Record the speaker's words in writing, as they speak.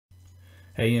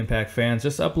Hey Impact fans,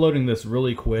 just uploading this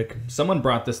really quick. Someone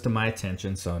brought this to my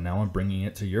attention, so now I'm bringing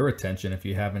it to your attention if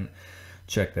you haven't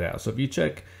checked it out. So if you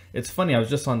check, it's funny, I was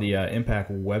just on the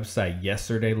Impact website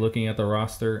yesterday looking at the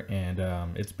roster, and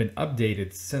it's been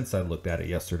updated since I looked at it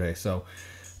yesterday. So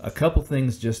a couple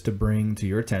things just to bring to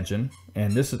your attention,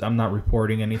 and this is, I'm not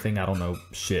reporting anything, I don't know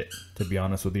shit, to be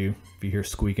honest with you. If you hear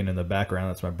squeaking in the background,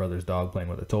 that's my brother's dog playing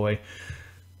with a toy.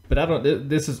 But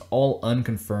this is all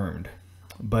unconfirmed.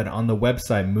 But on the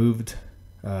website, moved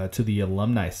to the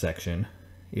alumni section,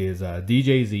 is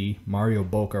DJZ, Mario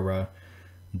Boccara,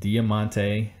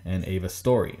 Diamante, and Ava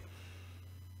Story.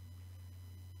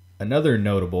 Another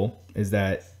notable is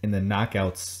that in the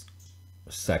knockouts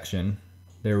section,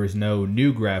 there is no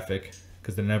new graphic,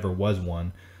 because there never was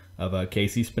one, of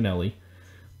Casey Spinelli.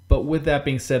 But with that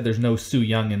being said, there's no Su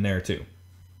Yung in there too.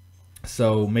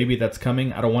 So maybe that's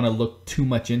coming. I don't want to look too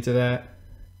much into that.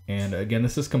 And again,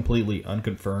 this is completely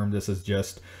unconfirmed. This is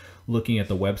just looking at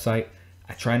the website.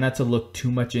 I try not to look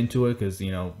too much into it because,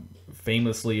 you know,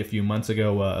 famously a few months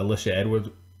ago, Alicia Edwards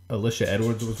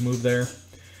was moved there,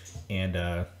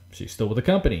 and she's still with the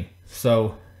company.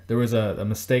 So there was a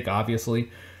mistake,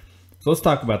 obviously. So let's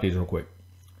talk about these real quick.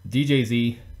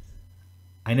 DJZ,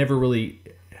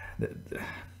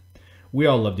 we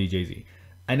all love DJZ.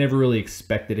 I never really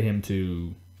expected him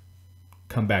to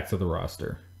come back to the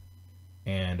roster.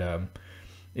 And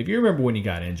if you remember when he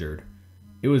got injured,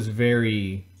 it was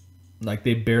very, like,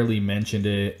 they barely mentioned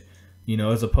it, you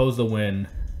know, as opposed to when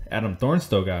Adam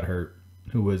Thornstowe got hurt,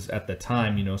 who was at the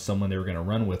time, you know, someone they were going to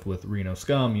run with Reno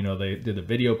Scum. You know, they did the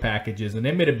video packages and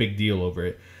they made a big deal over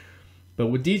it. But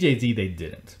with DJZ, they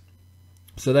didn't.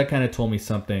 So that kind of told me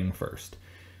something first.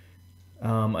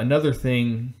 Another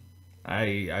thing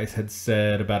I had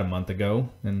said about a month ago,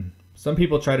 and some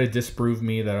people try to disprove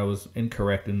me that I was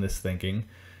incorrect in this thinking,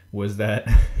 was that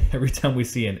every time we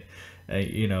see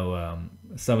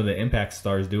some of the Impact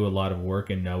stars do a lot of work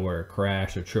in Nowhere,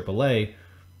 Crash, or AAA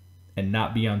and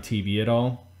not be on TV at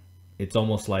all, it's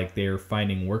almost like they're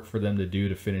finding work for them to do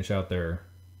to finish out their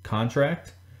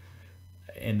contract,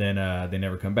 and then they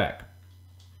never come back.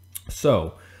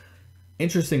 So,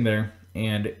 interesting there.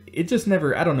 And it just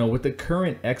never, I don't know, with the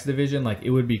current X division, like, it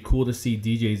would be cool to see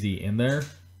DJZ in there,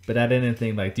 but I didn't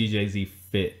think like DJZ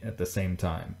fit at the same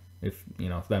time, if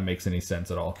that makes any sense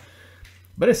at all.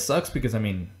 But it sucks because, I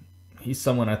mean, he's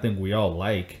someone I think we all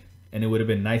like, and it would have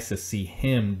been nice to see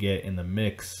him get in the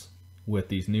mix with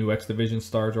these new X Division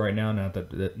stars right now. Now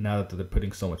that they're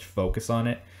putting so much focus on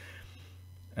it,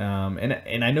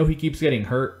 and I know he keeps getting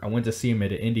hurt. I went to see him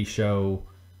at an indie show,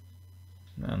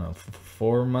 I don't know,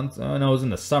 4 months. Oh no, it was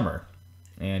in the summer,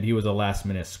 and he was a last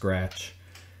minute scratch.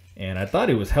 And I thought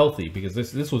he was healthy because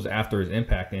this was after his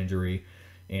Impact injury,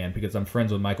 and because I'm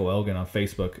friends with Michael Elgin on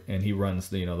Facebook and he runs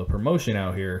the promotion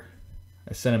out here,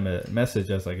 I sent him a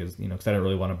message as like, because I didn't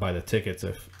really want to buy the tickets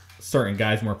if certain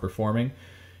guys weren't performing,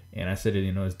 and I said,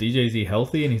 is DJZ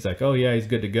healthy? And he's like, oh yeah, he's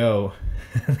good to go.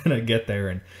 And then I get there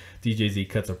and DJZ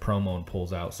cuts a promo and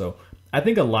pulls out. So I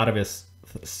think a lot of us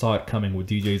saw it coming with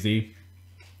DJZ.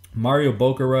 Mario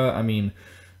Boccara, I mean,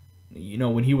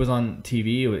 when he was on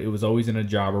TV, it was always in a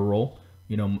jobber role.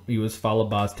 He was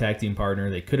Falaba's tag team partner.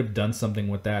 They could have done something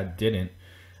with that, didn't.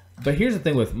 But here's the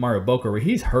thing with Mario Boccara.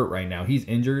 He's hurt right now. He's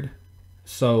injured.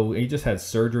 So he just had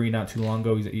surgery not too long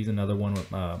ago. He's another one with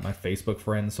my Facebook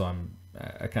friends. So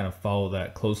I kind of follow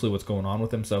that closely, what's going on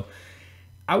with him. So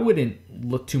I wouldn't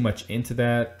look too much into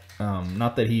that.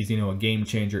 Not that he's, a game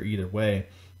changer either way.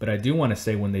 But I do want to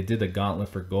say when they did the Gauntlet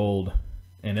for Gold,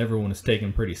 and everyone was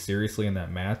taken pretty seriously in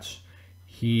that match,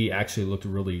 he actually looked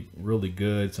really, really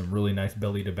good. Some really nice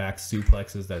belly-to-back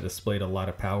suplexes that displayed a lot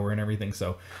of power and everything.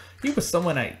 So he was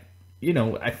someone I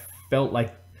felt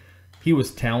like he was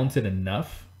talented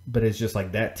enough, but it's just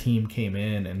like that team came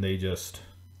in and they just,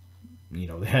 they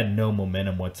had no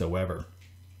momentum whatsoever.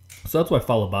 So that's why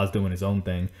Falaba's doing his own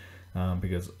thing,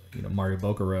 because, Mario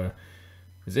Boccara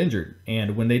is injured.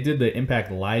 And when they did the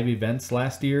Impact Live events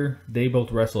last year, they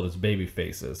both wrestled as baby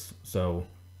faces. So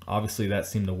obviously that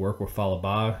seemed to work with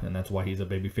Falaba, and that's why he's a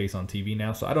babyface on TV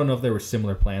now. So I don't know if there were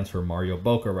similar plans for Mario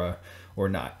Boccara or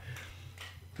not.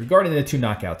 Regarding the two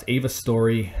knockouts, Ava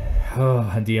Story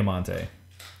and Diamante,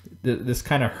 this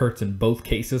kind of hurts in both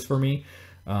cases for me.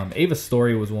 Ava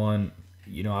Story was one,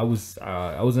 I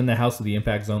was in the House of the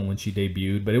Impact Zone when she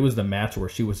debuted, but it was the match where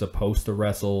she was supposed to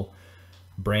wrestle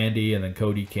Brandy, and then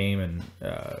Cody came and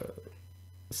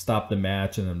stopped the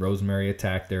match, and then Rosemary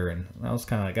attacked her, and I was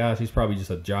kind of like, gosh, she's probably just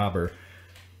a jobber.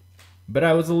 But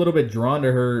I was a little bit drawn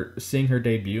to her, seeing her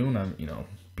debut, and I'm,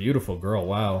 beautiful girl,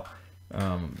 wow.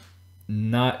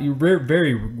 Not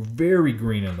very, very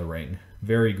green in the ring,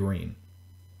 very green.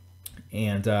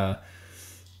 And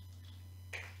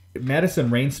Madison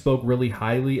Rain spoke really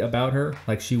highly about her.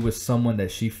 Like, she was someone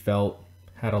that she felt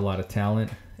had a lot of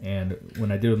talent. And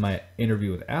when I did my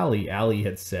interview with Allie, Allie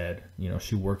had said, you know,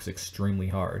 she works extremely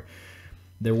hard.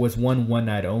 There was one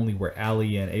night only where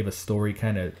Allie and Ava Story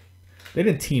they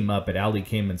didn't team up, but Allie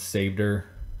came and saved her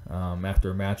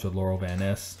after a match with Laurel Van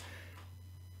Ness.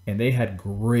 And they had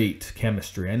great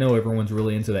chemistry. I know everyone's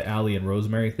really into the Allie and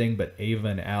Rosemary thing, but Ava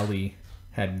and Allie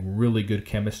had really good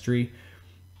chemistry.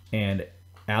 And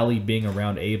Allie being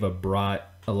around Ava brought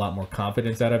a lot more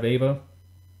confidence out of Ava.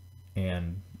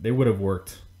 And they would have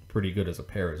worked pretty good as a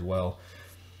pair as well.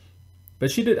 But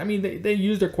she did, I mean, they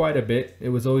used her quite a bit. It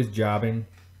was always jobbing.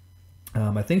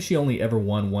 I think she only ever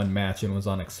won one match and was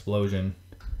on Explosion.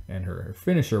 And her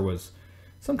finisher was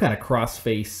some kind of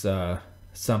crossface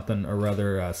something or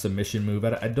other submission move.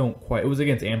 I don't quite, it was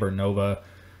against Amber Nova.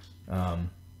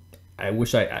 I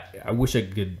wish I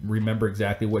could remember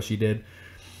exactly what she did.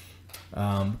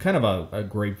 Kind of a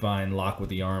grapevine lock with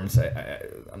the arms.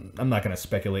 I'm not going to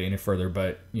speculate any further,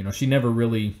 but you know, she never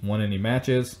really won any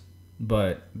matches,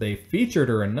 but they featured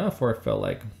her enough where I felt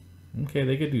like, okay,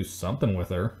 they could do something with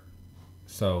her.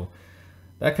 So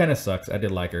that kind of sucks. I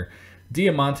did like her.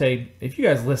 Diamante, if you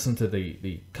guys listened to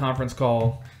the conference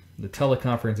call, the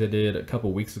teleconference I did a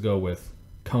couple weeks ago with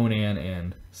Conan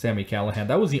and Sami Callihan,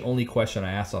 that was the only question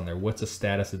I asked on there. What's the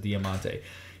status of Diamante?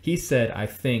 He said,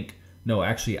 no,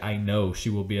 actually, I know she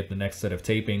will be at the next set of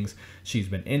tapings. She's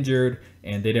been injured,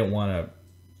 and they didn't want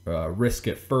to risk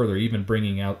it further, even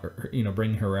bringing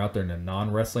her out there in a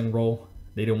non-wrestling role.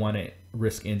 They didn't want to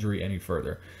risk injury any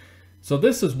further. So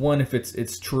this is one, if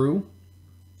it's true,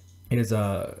 is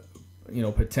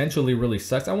potentially really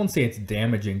sucks. I won't say it's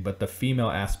damaging, but the female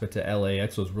aspect to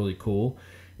LAX was really cool.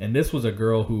 And this was a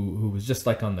girl who was just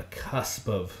like on the cusp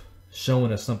of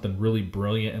showing us something really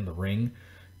brilliant in the ring.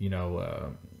 You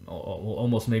know,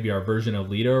 almost maybe our version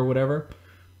of Lita or whatever.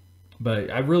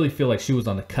 But I really feel like she was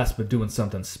on the cusp of doing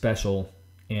something special.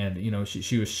 And, you know,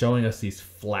 she was showing us these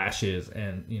flashes.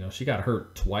 And, you know, she got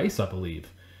hurt twice, I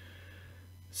believe.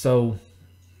 So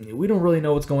we don't really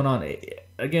know what's going on.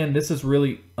 Again, this is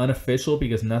really unofficial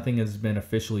because nothing has been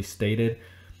officially stated.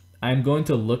 I'm going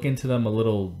to look into them a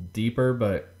little deeper,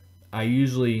 but I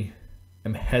usually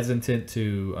am hesitant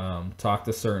to talk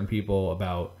to certain people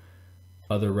about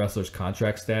other wrestlers'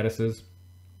 contract statuses.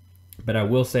 But I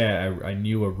will say I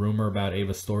knew a rumor about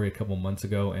Ava Story a couple months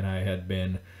ago, and I had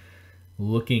been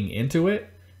looking into it,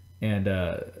 and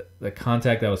the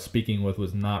contact I was speaking with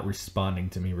was not responding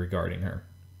to me regarding her.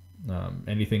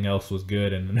 Anything else was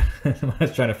good, and when I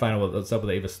was trying to find out what's up with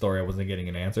Ava Story, I wasn't getting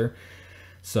an answer.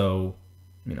 So,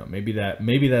 you know, maybe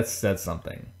that said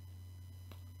something.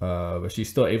 But she's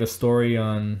still Ava Story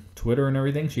on Twitter and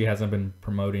everything. She hasn't been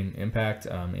promoting Impact,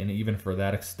 and even for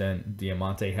that extent,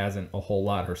 Diamante hasn't a whole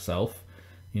lot herself.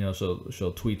 You know, she'll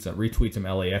retweet some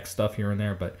LAX stuff here and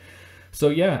there. But so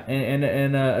yeah,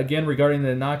 and again, regarding the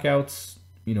knockouts,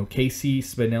 you know, Casey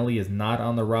Spinelli is not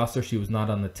on the roster. She was not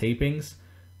on the tapings,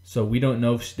 so we don't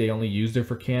know if they only used her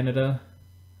for Canada,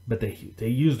 but they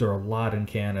used her a lot in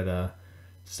Canada.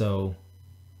 So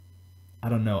I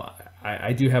don't know.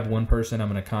 I do have one person I'm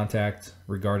going to contact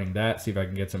regarding that, see if I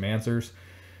can get some answers.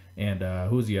 And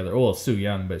who's the other? Well, Su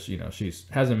Yung, but you know,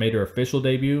 hasn't made her official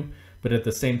debut. But at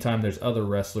the same time, there's other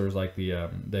wrestlers like the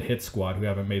Hit Squad who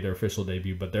haven't made their official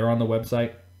debut, but they're on the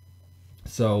website.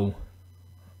 So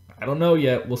I don't know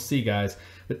yet. We'll see, guys.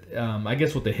 But I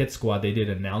guess with the Hit Squad, they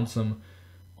did announce them,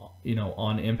 you know,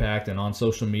 on Impact and on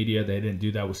social media. They didn't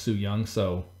do that with Su Yung,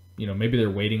 so you know, maybe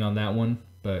they're waiting on that one.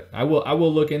 But I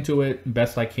will look into it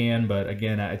best I can. But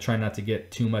again, I try not to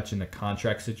get too much into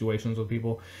contract situations with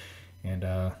people. And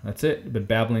that's it. I've been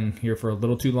babbling here for a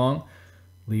little too long.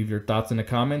 Leave your thoughts in the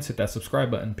comments. Hit that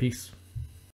subscribe button. Peace.